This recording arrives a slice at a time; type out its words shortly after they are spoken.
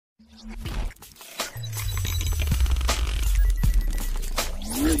Nucleotide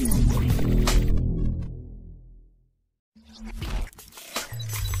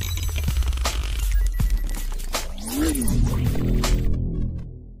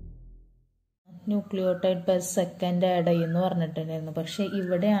per second add ചെയ്യുമെന്ന് പറഞ്ഞിട്ടുണ്ടായിരുന്നു. പക്ഷേ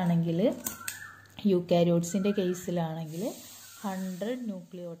ഇവിടെയാണെങ്കിൽ യൂക്കാരിയോട്സിൻ്റെ കേസിലാണെങ്കിൽ 100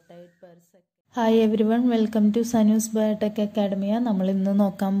 nucleotide per second. Hi every one, welcome to Sanoos biotech academia. നമ്മൾ ഇന്ന്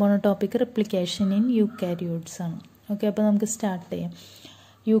നോക്കാൻ പോകുന്ന ടോപ്പിക് റിപ്ലിക്കേഷൻ ഇൻ യൂക്കാരിയോട്സ് ആണ്. ഓക്കെ, അപ്പോൾ നമുക്ക് സ്റ്റാർട്ട് ചെയ്യാം.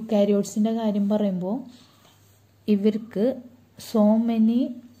 യൂക്കാരിയോട്സിൻ്റെ കാര്യം പറയുമ്പോൾ ഇവർക്ക് സോ മെനി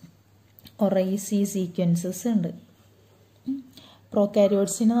ഒറൈസി സീക്വൻസസ് ഉണ്ട്.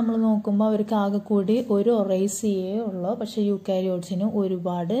 പ്രോകാരിയോട്സിനെ നമ്മൾ നോക്കുമ്പോൾ അവർക്ക് ആകെ കൂടി ഒരു ഒറൈസിയേ ഉള്ളൂ. പക്ഷേ യൂക്കാരിയോട്സിന്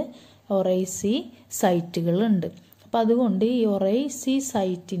ഒരുപാട് ഒറൈസി സൈറ്റുകളുണ്ട്. അപ്പം അതുകൊണ്ട് ഈ ഒറൈസി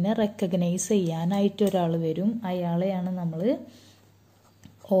സൈറ്റിനെ റെക്കഗ്നൈസ് ചെയ്യാനായിട്ട് ഒരാൾ വരും. അയാളെയാണ് നമ്മൾ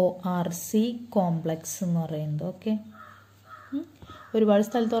ORC കോംപ്ലക്സ് എന്ന് പറയുന്നത്. ഓക്കെ, ഒരുപാട്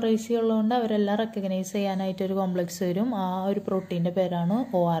സ്ഥലത്ത് ഒറൈസി ഉള്ളതുകൊണ്ട് അവരെല്ലാം റെക്കഗ്നൈസ് ചെയ്യാനായിട്ട് ഒരു കോംപ്ലക്സ് വരും. ആ ഒരു പ്രോട്ടീൻ്റെ പേരാണ്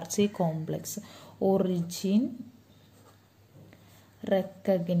ORC complex, origin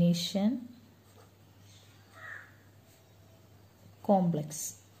recognition complex.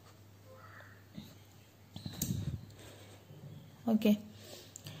 Okay,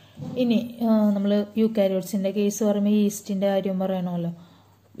 ഇനി നമ്മൾ യൂക്കാരിയോട്സിൻ്റെ കേസ് പറയുമ്പോൾ ഈസ്റ്റിൻ്റെ കാര്യം പറയണമല്ലോ.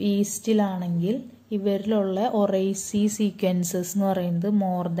 ഈസ്റ്റിലാണെങ്കിൽ ഇവരിലുള്ള ഒറൈസി സീക്വൻസസ് എന്ന് പറയുന്നത്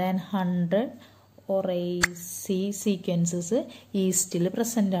മോർ ദാൻ 100 ഒറൈസി സീക്വൻസസ് ഈസ്റ്റിൽ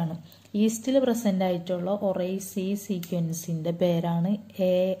പ്രസൻ്റ് ആണ്. ഈസ്റ്റിൽ പ്രസൻ്റ് ആയിട്ടുള്ള ഒറൈസി സീക്വൻസിൻ്റെ പേരാണ്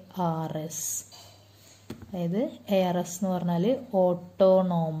ARS. അതായത് ARS എന്ന് പറഞ്ഞാൽ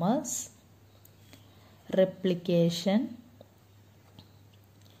ഓട്ടോണോമസ് റെപ്ലിക്കേഷൻ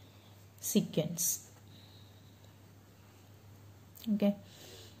സീക്വൻസ്. ഓക്കെ,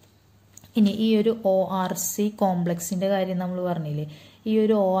 ഇനി ഈ ഒരു ORC കോംപ്ലക്സിൻ്റെ കാര്യം നമ്മൾ പറഞ്ഞില്ലേ. ഈ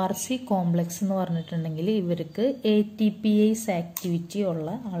ഒരു ORC കോംപ്ലക്സ് എന്ന് പറഞ്ഞിട്ടുണ്ടെങ്കിൽ ഇവർക്ക് ATPase ആക്ടിവിറ്റി ഉള്ള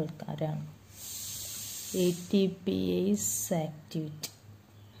ആൾക്കാരാണ്. ATPase ആക്ടിവിറ്റി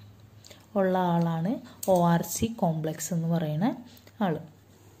ഉള്ള ആളാണ് ORC കോംപ്ലക്സ് എന്ന് പറയുന്ന ആൾ.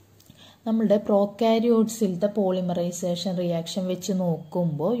 നമ്മളുടെ പ്രോകാരിയോട്സിലത്തെ പോളിമറൈസേഷൻ റിയാക്ഷൻ വെച്ച്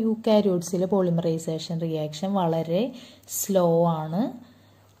നോക്കുമ്പോൾ യൂക്കാരിയോട്സിലെ പോളിമറൈസേഷൻ റിയാക്ഷൻ വളരെ സ്ലോ ആണ്.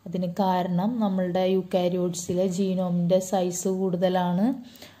 അതിന് കാരണം നമ്മളുടെ യൂക്കാരിയോട്സിലെ ജീനോമിൻ്റെ സൈസ് കൂടുതലാണ്.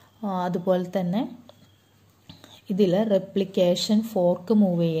 അതുപോലെ തന്നെ ഇതിൽ റെപ്ലിക്കേഷൻ ഫോർക്ക്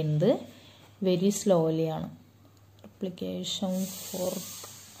മൂവ് ചെയ്യുന്നത് very സ്ലോലിയാണ്. Replication fork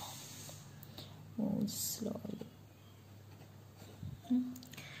move slowly.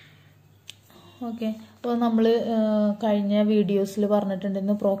 Okay, അപ്പോൾ നമ്മൾ കഴിഞ്ഞ വീഡിയോസിൽ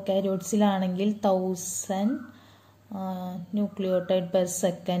പറഞ്ഞിട്ടുണ്ടായിരുന്നു പ്രോകാരിയോട്സിലാണെങ്കിൽ 1000 ന്യൂക്ലിയോടൈഡ് പെർ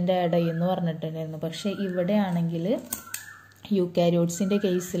സെക്കൻഡ് ആഡ് ചെയ്യുമെന്ന് പറഞ്ഞിട്ടുണ്ടായിരുന്നു. പക്ഷേ ഇവിടെയാണെങ്കിൽ യൂക്കാരിയോട്സിൻ്റെ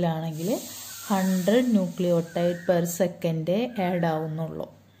കേസിലാണെങ്കിൽ 100 ന്യൂക്ലിയോടൈഡ് പെർ സെക്കൻഡ് ആഡ് ആവുന്നുള്ളൂ.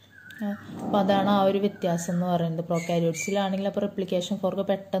 അപ്പോൾ അതാണ് ആ ഒരു വ്യത്യാസം എന്ന് പറയുന്നത്. പ്രോകാരിയോട്സിലാണെങ്കിൽ അപ്പോൾ റെപ്ലിക്കേഷൻ ഫോർക്ക്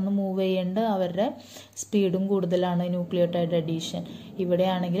പെട്ടെന്ന് മൂവ് ചെയ്യേണ്ട അവരുടെ സ്പീഡും കൂടുതലാണ് ന്യൂക്ലിയോടൈഡ് അഡീഷൻ.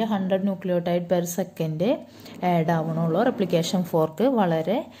 ഇവിടെയാണെങ്കിൽ 100 nucleotide per second add ആവണുള്ളൂ. Replication fork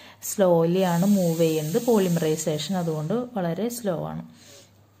വളരെ സ്ലോലിയാണ് മൂവ് ചെയ്യുന്നത്. പോളിമറൈസേഷൻ അതുകൊണ്ട് വളരെ സ്ലോ ആണ്.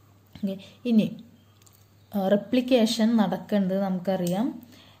 ഇനി റെപ്ലിക്കേഷൻ നടക്കേണ്ടത് നമുക്കറിയാം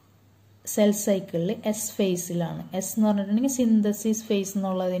സെൽ സൈക്കിളിൽ S ഫേസിലാണ്. S എന്ന് പറഞ്ഞിട്ടുണ്ടെങ്കിൽ സിന്തസിസ് ഫേസ്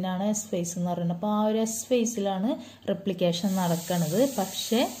എന്നുള്ളതിനാണ് S ഫേസ് എന്ന് പറയുന്നത്. അപ്പോൾ ആ ഒരു S ഫേസിലാണ് റെപ്ലിക്കേഷൻ നടക്കുന്നത്.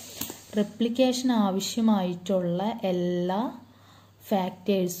 പക്ഷേ റെപ്ലിക്കേഷൻ ആവശ്യമായിട്ടുള്ള എല്ലാ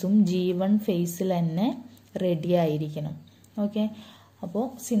ഫാക്ടേഴ്സും G1 ഫേസിൽ തന്നെ റെഡി ആയിരിക്കണം. ഓക്കെ, അപ്പോൾ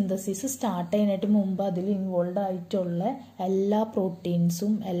സിന്തസിസ് സ്റ്റാർട്ട് ചെയ്യാനായിട്ട് മുമ്പ് അതിൽ ഇൻവോൾവ് ആയിട്ടുള്ള എല്ലാ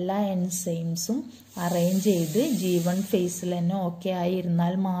പ്രോട്ടീൻസും എല്ലാ എൻസൈംസും അറേഞ്ച് ചെയ്ത് G1 ഫേസിൽ തന്നെ ഓക്കെ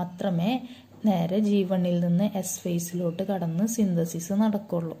ആയിരുന്നാൽ മാത്രമേ നേരെ G1ൽ നിന്ന് S ഫേസിലോട്ട് കടന്ന് സിന്തസിസ്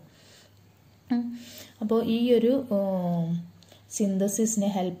നടക്കുള്ളൂ. അപ്പോൾ ഈ ഒരു സിന്തസിസിനെ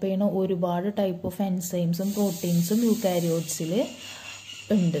ഹെൽപ്പ് ചെയ്യുന്ന ഒരുപാട് ടൈപ്പ് ഓഫ് എൻസൈംസും പ്രോട്ടീൻസും യൂക്കാരിയോട്സിൽ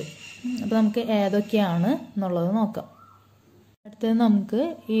ഉണ്ട്. അപ്പോൾ നമുക്ക് ഏതൊക്കെയാണ് എന്നുള്ളത് നോക്കാം. അടുത്തത് നമുക്ക്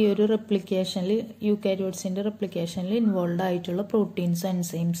ഈ ഒരു റെപ്ലിക്കേഷനിൽ യൂക്കാരിയോട്സിൻ്റെ റെപ്ലിക്കേഷനിൽ ഇൻവോൾവ് ആയിട്ടുള്ള പ്രോട്ടീൻസ്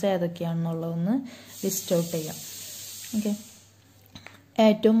എൻസൈംസ് ഏതൊക്കെയാണെന്നുള്ളതൊന്ന് ലിസ്റ്റ് ഔട്ട് ചെയ്യാം. ഓക്കെ,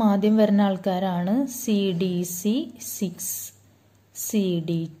 ഏറ്റവും ആദ്യം വരുന്ന ആൾക്കാരാണ് CDC6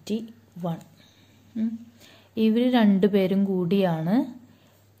 CDT1. ഇവർ രണ്ടുപേരും കൂടിയാണ്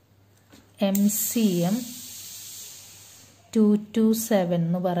MCM 227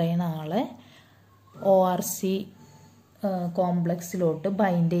 എന്ന് പറയുന്ന ആളെ ORC കോംപ്ലക്സിലോട്ട്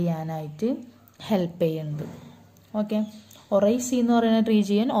ബൈൻഡ് ചെയ്യാനായിട്ട് ഹെൽപ്പ് ചെയ്യുന്നത്. ഓക്കെ, ഒറൈസി എന്ന് പറയുന്ന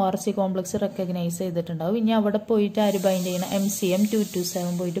റീജിയൻ ORC കോംപ്ലക്സ് റെക്കഗ്നൈസ് ചെയ്തിട്ടുണ്ടാവും. ഇനി അവിടെ പോയിട്ട് ആര് ബൈൻഡ് ചെയ്യണം? MCM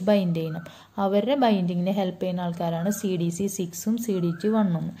 227 പോയിട്ട് ബൈൻഡ് ചെയ്യണം. അവരുടെ ബൈൻഡിങ്ങിന് ഹെൽപ്പ് ചെയ്യുന്ന ആൾക്കാരാണ് CDC 6ഉം CDT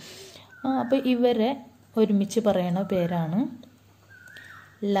 1ഉം. അപ്പോൾ ഇവരെ ഒരുമിച്ച് പറയുന്ന പേരാണ്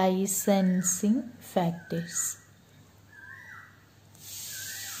licensing factors.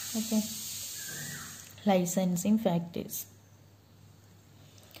 Okay, licensing factors.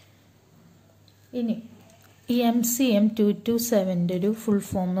 ഇനി ഈ MCM 227ൻ്റെ ഒരു ഫുൾ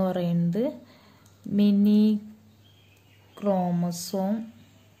ഫോം എന്ന് പറയുന്നത് മിനി ക്രോമസോം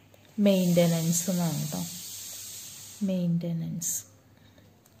മെയിൻ്റനൻസ് എന്നാണ് കേട്ടോ. മെയിൻ്റനൻസ്.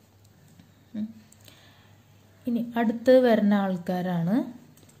 ഇനി അടുത്ത് വരുന്ന ആൾക്കാരാണ്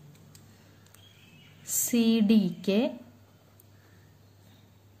CDK,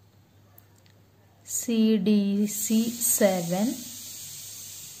 CDC7,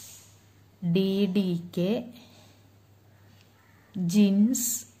 DDK, GINS,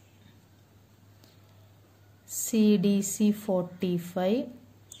 CDC45,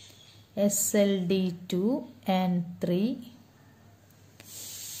 SLD2 and 3,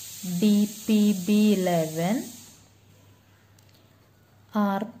 DPB11,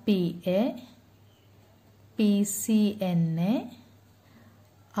 RPA, PCNA,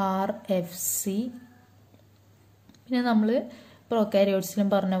 RFC. പിന്നെ നമ്മൾ പ്രോകാരിയോട്സിലും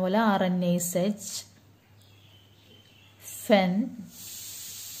പറഞ്ഞ പോലെ RNase, FEN,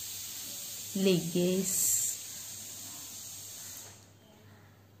 ligase,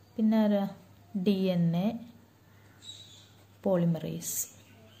 പിന്നെ ആരാ? DNA polymerase.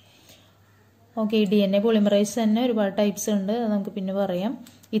 ഓക്കെ, ഈ DNA പോളിമറേസ് തന്നെ ഒരുപാട് ടൈപ്സ് ഉണ്ട്, അത് നമുക്ക് പിന്നെ പറയാം.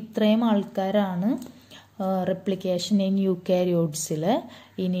 ഇത്രയും ആൾക്കാരാണ് റെപ്ലിക്കേഷൻ ഇൻ യൂക്കാരിയോട്സിൽ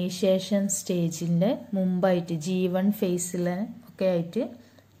ഇനീഷ്യേഷൻ സ്റ്റേജിൻ്റെ മുമ്പായിട്ട് G1 ഫേസിൽ ഒക്കെ ആയിട്ട്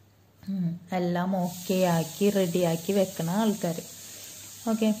എല്ലാം ഓക്കെ ആക്കി റെഡിയാക്കി വെക്കണ ആൾക്കാർ.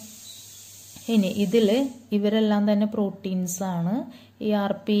 ഓക്കെ, ഇനി ഇതിൽ ഇവരെല്ലാം തന്നെ പ്രോട്ടീൻസാണ്. ഈ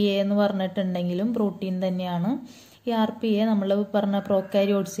RPA എന്ന് പറഞ്ഞിട്ടുണ്ടെങ്കിലും പ്രോട്ടീൻ തന്നെയാണ്. ഈ RPA നമ്മൾ പറഞ്ഞ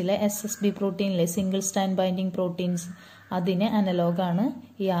പ്രോകാരിയോട്സിലെ SSB പ്രോട്ടീനിലെ single stand binding proteins, അതിന് അനലോഗാണ്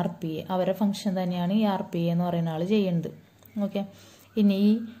ഈ RPA. അവരുടെ ഫംഗ്ഷൻ തന്നെയാണ് ഈ RPA എന്ന് പറയുന്ന ആൾ ചെയ്യുന്നത്. ഓക്കെ, ഇനി ഈ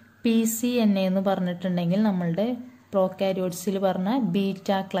PCNA എന്ന് പറഞ്ഞിട്ടുണ്ടെങ്കിൽ നമ്മളുടെ പ്രോകാരിയോട്സിൽ പറഞ്ഞ ബീറ്റ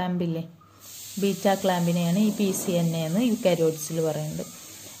ക്ലാമ്പില്ലേ, ബീറ്റ ക്ലാമ്പിനെയാണ് ഈ PCNA എന്ന് യൂക്കാരിയോട്സിൽ പറയുന്നത്.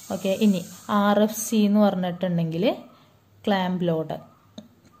 ഓക്കെ, ഇനി RFC എന്ന് പറഞ്ഞിട്ടുണ്ടെങ്കിൽ ക്ലാമ്പ്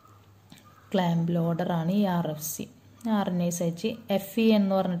ലോഡറാണ് ഈ RFC. RNase. FE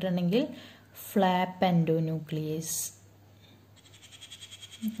എന്ന് പറഞ്ഞിട്ടുണ്ടെങ്കിൽ ഫ്ലാപ്പ് എൻഡോന്യൂക്ലിയേസ്.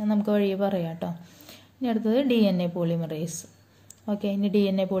 നമുക്ക് വഴി പറയാം കേട്ടോ. ഇനി അടുത്തത് DNA പോളിമറേസ്. ഓക്കെ, ഇനി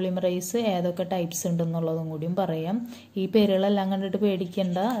DNA പോളിമറേസ് ഏതൊക്കെ ടൈപ്സ് ഉണ്ടെന്നുള്ളതും കൂടിയും പറയാം. ഈ പേരുകളെല്ലാം കണ്ടിട്ട്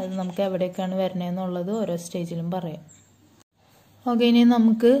പേടിക്കേണ്ട, അത് നമുക്ക് എവിടെയൊക്കെയാണ് വരണതെന്നുള്ളത് ഓരോ സ്റ്റേജിലും പറയാം. ഓക്കെ, ഇനി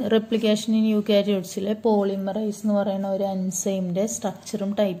നമുക്ക് റെപ്ലിക്കേഷൻ ഇൻ യൂക്കാരിയോട്സിലെ പോളിമറൈസ് എന്ന് പറയുന്ന ഒരു എൻസൈമിൻ്റെ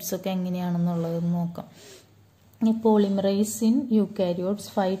സ്ട്രക്ചറും ടൈപ്സും ഒക്കെ എങ്ങനെയാണെന്നുള്ളത് നോക്കാം. ഈ പോളിമറൈസ് ഇൻ യൂക്കാരിയോട്സ്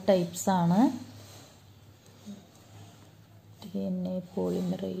 5 ടൈപ്സ് ആണ്. DNA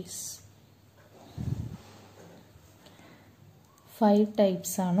പോളിമറൈസ് 5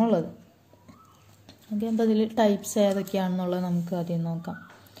 ടൈപ്സ് ആണുള്ളത്. ഓക്കെ, അപ്പോൾ അതിൽ ടൈപ്സ് ഏതൊക്കെയാണെന്നുള്ളത് നമുക്ക് ആദ്യം നോക്കാം.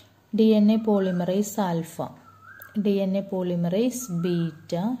 DNA polymerise alpha, DNA polymerise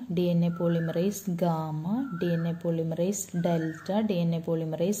beta, DNA polymerise gamma, DNA polymerise delta, DNA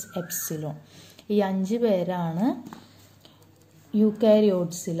polymerise epsilon. ഈ 5 പേരാണ്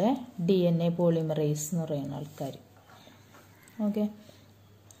യൂക്കാരിയോട്സിലെ DNA പോളിമറൈസ് എന്ന് പറയുന്ന ആൾക്കാർ. ഓക്കെ,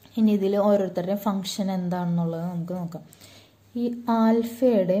 ഇനി ഇതിൽ ഓരോരുത്തരുടെയും ഫങ്ഷൻ എന്താണെന്നുള്ളത് നമുക്ക് നോക്കാം. ഈ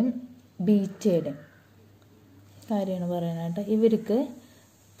ആൽഫയുടെയും ബീറ്റയുടെയും കാര്യമാണ് പറയാനായിട്ട്. ഇവർക്ക്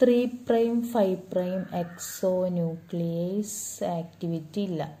 3' 5' എക്സോന്യൂക്ലിയേസ് ആക്ടിവിറ്റി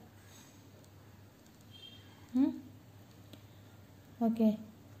ഇല്ല. ഓക്കെ,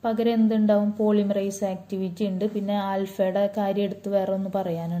 പകരം എന്തുണ്ടാവും? പോളിമറൈസ് ആക്ടിവിറ്റി ഉണ്ട്. പിന്നെ ആൽഫയുടെ കാര്യം എടുത്ത് വേറെ ഒന്ന്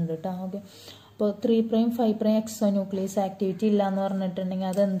പറയാനുണ്ട് കേട്ടോ. ഓക്കെ, അപ്പോൾ 3' 5' എക്സോന്യൂക്ലിയേസ് ആക്ടിവിറ്റി ഇല്ല എന്ന് പറഞ്ഞിട്ടുണ്ടെങ്കിൽ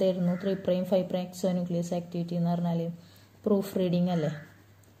അതെന്തായിരുന്നു? 3' 5' എക്സോന്യൂക്ലിയേസ് ആക്ടിവിറ്റി എന്ന് പറഞ്ഞാൽ പ്രൂഫ് റീഡിങ് അല്ലേ.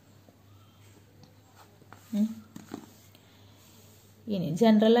 ഇനി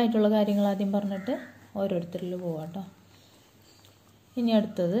ജനറൽ ആയിട്ടുള്ള കാര്യങ്ങൾ ആദ്യം പറഞ്ഞിട്ട് ഓരോരുത്തരിൽ പോവാം കേട്ടോ. ഇനി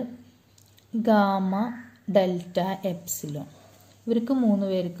അടുത്തത് ഗാമ, ഡെൽറ്റ, എപ്സിലോൺ. ഇവർക്ക് 3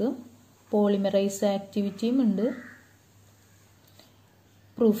 പേർക്ക് പോളിമറൈസ് ആക്ടിവിറ്റിയും ഉണ്ട്,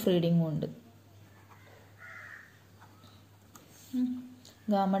 പ്രൂഫ് റീഡിങ്ങും ഉണ്ട്.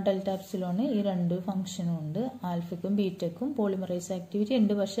 ഗാമ, ഡെൽറ്റ, എപ്സിലോണ് ഈ 2 ഫംഗ്ഷനും ഉണ്ട്. ആൽഫയ്ക്കും ബീറ്റയ്ക്കും പോളിമറൈസ് ആക്ടിവിറ്റി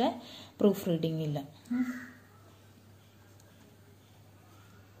ഉണ്ട്, പക്ഷേ പ്രൂഫ് റീഡിങ് ഇല്ല.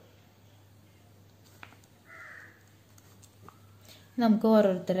 നമുക്ക്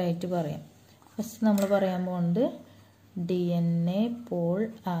ഓരോരുത്തരായിട്ട് പറയാം. ഫസ്റ്റ് നമ്മൾ പറയാൻ പോകുന്നത് DNA പോൾ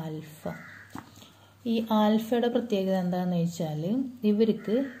ആൽഫ. ഈ ആൽഫയുടെ പ്രത്യേകത എന്താണെന്ന് വെച്ചാൽ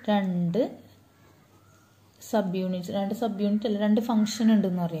ഇവർക്ക് രണ്ട് സബ് യൂണിറ്റ് അല്ല, രണ്ട് ഫംഗ്ഷൻ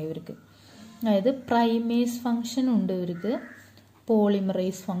ഉണ്ടെന്ന് പറയാം ഇവർക്ക്. അതായത് പ്രൈമേസ് ഫംഗ്ഷൻ ഉണ്ട് ഇവർക്ക്,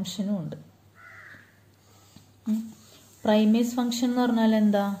 പോളിമറൈസ് ഫംഗ്ഷനും ഉണ്ട്. പ്രൈമേസ് ഫംഗ്ഷൻ എന്ന് പറഞ്ഞാൽ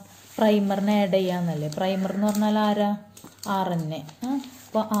എന്താ? പ്രൈമറിനെ ആഡ് ചെയ്യാന്നല്ലേ. പ്രൈമർ എന്ന് പറഞ്ഞാൽ ആരാ? RNA.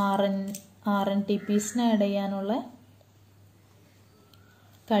 അപ്പോൾ RNTPസിനെ ആഡ് ചെയ്യാനുള്ള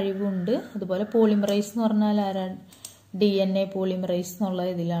കഴിവുണ്ട്. അതുപോലെ പോളിമറൈസ് എന്ന് പറഞ്ഞാൽ ആരാ? DNA പോളിമറൈസ് എന്നുള്ള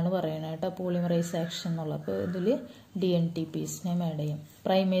ഇതിലാണ് പറയുന്നത് കേട്ടോ, പോളിമറൈസ് ആക്ഷൻ എന്നുള്ള. അപ്പോൾ ഇതിൽ DNTPസിനെ ആഡ് ചെയ്യും.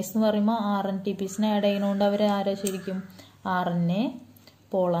 പ്രൈമേസ് എന്ന് പറയുമ്പോൾ RNTPസിനെ ആഡ് ചെയ്യുന്നതുകൊണ്ട് അവർ ആരാ ശരിക്കും? RNA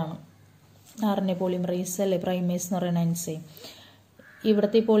പോളാണ്. RNA പോളിമറൈസ് അല്ലേ പ്രൈമേസ് എന്ന് പറയുന്ന എൻസൈം.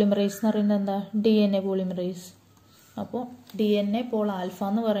 ഇവിടുത്തെ പോളിമറൈസ് എന്ന് പറയുന്നത് എന്താ? DNA polymerise. അപ്പോൾ DNA പോൾ ആൽഫ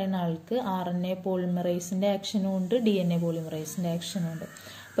എന്ന് പറയുന്ന ആൾക്ക് RNA പോളിമറൈസിൻ്റെ ആക്ഷനും ഉണ്ട്, DNA പോളിമറൈസിൻ്റെ ആക്ഷനും ഉണ്ട്.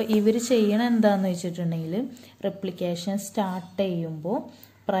 അപ്പോൾ ഇവർ ചെയ്യണ എന്താണെന്ന് വെച്ചിട്ടുണ്ടെങ്കിൽ റെപ്ലിക്കേഷൻ സ്റ്റാർട്ട് ചെയ്യുമ്പോൾ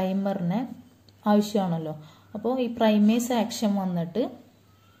പ്രൈമറിനെ ആവശ്യമാണല്ലോ. അപ്പോൾ ഈ പ്രൈമേസ് ആക്ഷൻ വന്നിട്ട്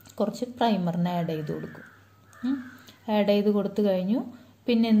കുറച്ച് പ്രൈമറിനെ ആഡ് ചെയ്ത് കൊടുക്കും. ആഡ് ചെയ്ത് കൊടുത്തു കഴിഞ്ഞു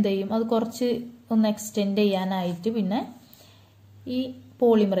പിന്നെ എന്ത് ചെയ്യും? അത് കുറച്ച് ഒന്ന് എക്സ്റ്റെൻഡ് ചെയ്യാനായിട്ട് പിന്നെ ഈ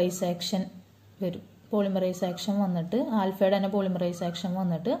പോളിമറൈസ് ആക്ഷൻ വരും. പോളിമറൈസ് ആക്ഷൻ വന്നിട്ട് ആൽഫയുടെ തന്നെ പോളിമറൈസ് ആക്ഷൻ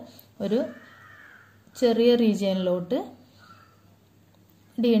വന്നിട്ട് ഒരു ചെറിയ റീജിയനിലോട്ട്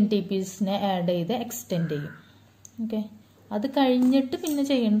DNTPസിനെ ആഡ് ചെയ്ത് എക്സ്റ്റെൻഡ് ചെയ്യും. ഓക്കെ, അത് കഴിഞ്ഞിട്ട് പിന്നെ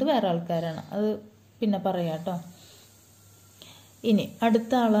ചെയ്യേണ്ടത് വേറെ ആൾക്കാരാണ്, അത് പിന്നെ പറയാം കേട്ടോ. ഇനി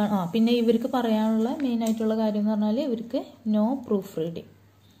അടുത്ത ആളാണ് പിന്നെ ഇവർക്ക് പറയാനുള്ള മെയിൻ ആയിട്ടുള്ള കാര്യം എന്ന് പറഞ്ഞാൽ ഇവർക്ക് നോ പ്രൂഫ് റീഡിങ്.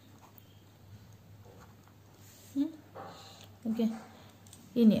 ഓക്കെ,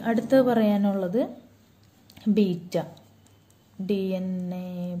 ഇനി അടുത്ത് പറയാനുള്ളത് beta. DNA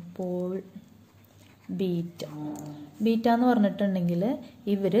Paul beta. Beta എന്ന് പറഞ്ഞിട്ടുണ്ടെങ്കിൽ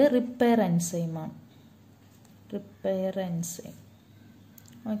ഇവർ റിപ്പയർ എൻസൈമാണ്. Repair enzyme.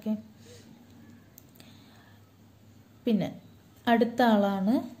 ഓക്കെ, പിന്നെ അടുത്ത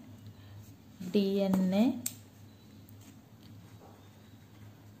ആളാണ് DNA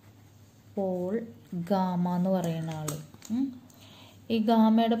പോൾ ഗാമ എന്ന് പറയുന്ന ആള്. ഈ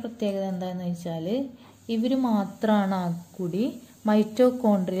ഗാമയുടെ പ്രത്യേകത എന്താണെന്ന് വെച്ചാൽ ഇവർ മാത്രമാണ് ആ കൂടി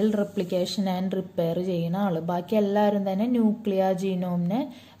മൈറ്റോകോൺട്രിയൽ റെപ്ലിക്കേഷൻ ആൻഡ് റിപ്പയർ ചെയ്യുന്ന ആൾ. ബാക്കി എല്ലാവരും തന്നെ ന്യൂക്ലിയർ ജീനോമിനെ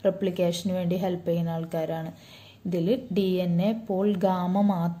റെപ്ലിക്കേഷന് വേണ്ടി ഹെൽപ്പ് ചെയ്യുന്ന ആൾക്കാരാണ്. ഇതിൽ DNA പോൾ ഗാമ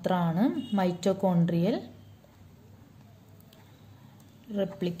മാത്രമാണ് മൈറ്റോകോൺട്രിയൽ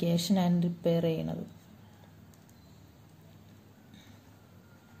റെപ്ലിക്കേഷൻ ആൻഡ് റിപ്പയർ ചെയ്യുന്നത്.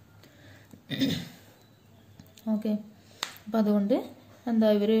 ഓക്കെ, അപ്പം അതുകൊണ്ട് എന്താ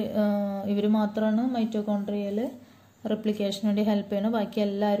ഇവർ മാത്രമാണ് മൈറ്റോകോൺട്രിയൽ റെപ്ലിക്കേഷന് വേണ്ടി ഹെൽപ്പ് ചെയ്യണം. ബാക്കി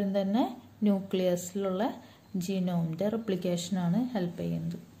എല്ലാവരും തന്നെ ന്യൂക്ലിയസിലുള്ള ജീനോമിൻ്റെ റെപ്ലിക്കേഷനാണ് ഹെൽപ്പ്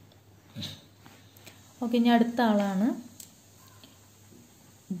ചെയ്യുന്നത്. ഓക്കെ, ഇനി അടുത്ത ആളാണ്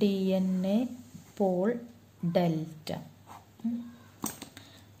DNA പോൾ ഡെൽറ്റ.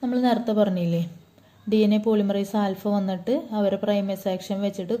 നമ്മൾ നേരത്തെ പറഞ്ഞില്ലേ DNA പോളിമറൈസ് ആൽഫ വന്നിട്ട് അവരെ പ്രൈമേസ് ആക്ഷൻ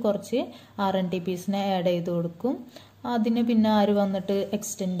വെച്ചിട്ട് കുറച്ച് RNTPസിനെ ആഡ് ചെയ്ത് കൊടുക്കും. അതിന് പിന്നെ ആര് വന്നിട്ട്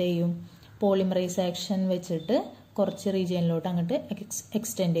എക്സ്റ്റെൻഡ് ചെയ്യും? പോളിമറൈസ് ആക്ഷൻ വെച്ചിട്ട് കുറച്ച് റീജിയനിലോട്ട് അങ്ങോട്ട്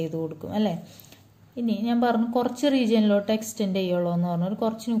എക്സ്റ്റെൻഡ് ചെയ്ത് കൊടുക്കും അല്ലേ. ഇനി ഞാൻ പറഞ്ഞു കുറച്ച് റീജിയനിലോട്ട് എക്സ്റ്റെൻഡ് ചെയ്യുള്ളൂ എന്ന് പറഞ്ഞാൽ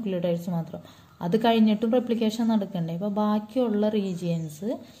കുറച്ച് ന്യൂക്ലിയോടൈഡ്സ് മാത്രം. അത് കഴിഞ്ഞിട്ടും റെപ്ലിക്കേഷൻ നടക്കണ്ടേ. അപ്പോൾ ബാക്കിയുള്ള റീജിയൻസ്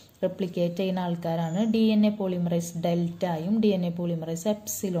റെപ്ലിക്കേറ്റ് ചെയ്യുന്ന ആൾക്കാരാണ് DNA പോളിമറൈസ് ഡെൽറ്റയും DNA പോളിമറൈസ്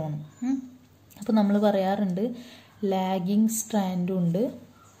എപ്സിലോണും. അപ്പോൾ നമ്മൾ പറയാറുണ്ട് ലാഗിങ് സ്ട്രാൻഡും ഉണ്ട്,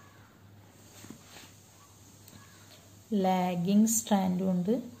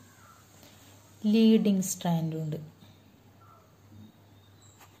 ലീഡിങ് സ്ട്രാൻഡും ഉണ്ട്.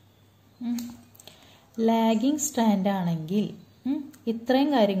 ലാഗിങ് സ്ട്രാൻഡ് ആണെങ്കിൽ ഇത്രയും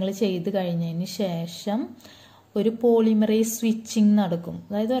കാര്യങ്ങൾ ചെയ്ത് കഴിഞ്ഞതിന് ശേഷം ഒരു പോളിമറൈസ് സ്വിച്ചിങ് നടക്കും.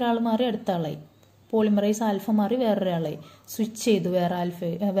 അതായത് ഒരാൾ മാറി അടുത്ത ആളായി, പോളിമറൈസ് ആൽഫ മാറി വേറൊരാളായി സ്വിച്ച് ചെയ്തു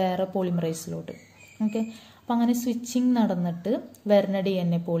വേറെ പോളിമറൈസിലോട്ട്. ഓക്കെ, അപ്പം അങ്ങനെ സ്വിച്ചിങ് നടന്നിട്ട് വരുന്ന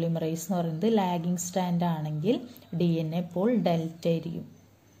DNA പോളിമറൈസ് എന്ന് പറയുന്നത് ലാഗിങ് സ്ട്രാൻഡ് ആണെങ്കിൽ DNA പോൾ ഡെൽറ്റ ആയിരിക്കും.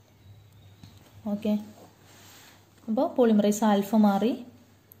 ഓക്കെ, അപ്പോൾ പോളിമറൈസ് ആൽഫ മാറി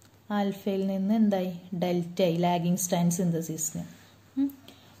ആൽഫയിൽ നിന്ന് എന്തായി? ഡെൽറ്റയായി ലാഗിങ് സ്ട്രാൻഡ് സിന്തസിസിന്.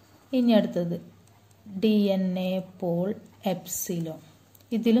 ഇനി അടുത്തത് DNA പോൾ എപ്സിലോൺ.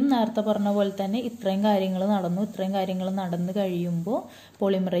 ഇതിലും നേരത്തെ പറഞ്ഞ പോലെ തന്നെ ഇത്രയും കാര്യങ്ങൾ നടന്നു കഴിയുമ്പോൾ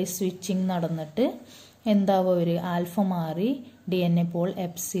പോളിമറൈസ് സ്വിച്ചിങ് നടന്നിട്ട് എന്താവും? ഒരു ആൽഫ മാറി DNA പോൾ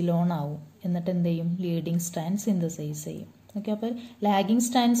എപ്സിലോൺ ആവും. എന്നിട്ട് എന്ത് ചെയ്യും? ലീഡിങ് സ്ട്രാൻഡ് സിന്തസൈസ് ചെയ്യും. ഓക്കെ, അപ്പോൾ lagging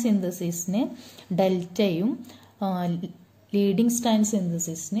strand സിന്തസിസിന് ഡെൽറ്റയും leading strand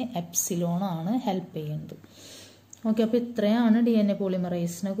സിന്തസിസിന് epsilon ആണ് ഹെൽപ്പ് ചെയ്യുന്നത്. ഓക്കെ, അപ്പോൾ ഇത്രയാണ് DNA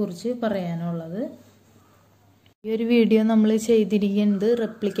പോളിമറൈസിനെ കുറിച്ച് പറയാനുള്ളത്. ഈ ഒരു വീഡിയോ നമ്മൾ ചെയ്തിരിക്കുന്നത്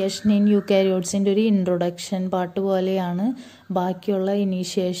റെപ്ലിക്കേഷൻ ഇൻ യൂക്കാരിയോട്സിൻ്റെ ഒരു ഇൻട്രൊഡക്ഷൻ പാർട്ട് പോലെയാണ്. ബാക്കിയുള്ള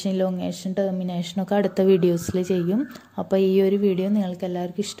ഇനീഷ്യേഷൻ, ഇലോങ്ങേഷൻ, ടെർമിനേഷനൊക്കെ അടുത്ത വീഡിയോസിൽ ചെയ്യും. അപ്പോൾ ഈ ഒരു വീഡിയോ നിങ്ങൾക്ക്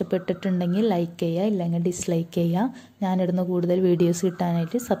എല്ലാവർക്കും ഇഷ്ടപ്പെട്ടിട്ടുണ്ടെങ്കിൽ ലൈക്ക് ചെയ്യുക, ഇല്ലെങ്കിൽ ഡിസ്ലൈക്ക് ചെയ്യുക. ഞാനിടുന്ന കൂടുതൽ വീഡിയോസ്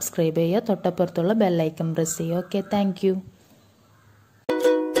കിട്ടാനായിട്ട് സബ്സ്ക്രൈബ് ചെയ്യുക, തൊട്ടപ്പുറത്തുള്ള ബെല്ലൈക്കൺ പ്രസ് ചെയ്യുക. Okay, thank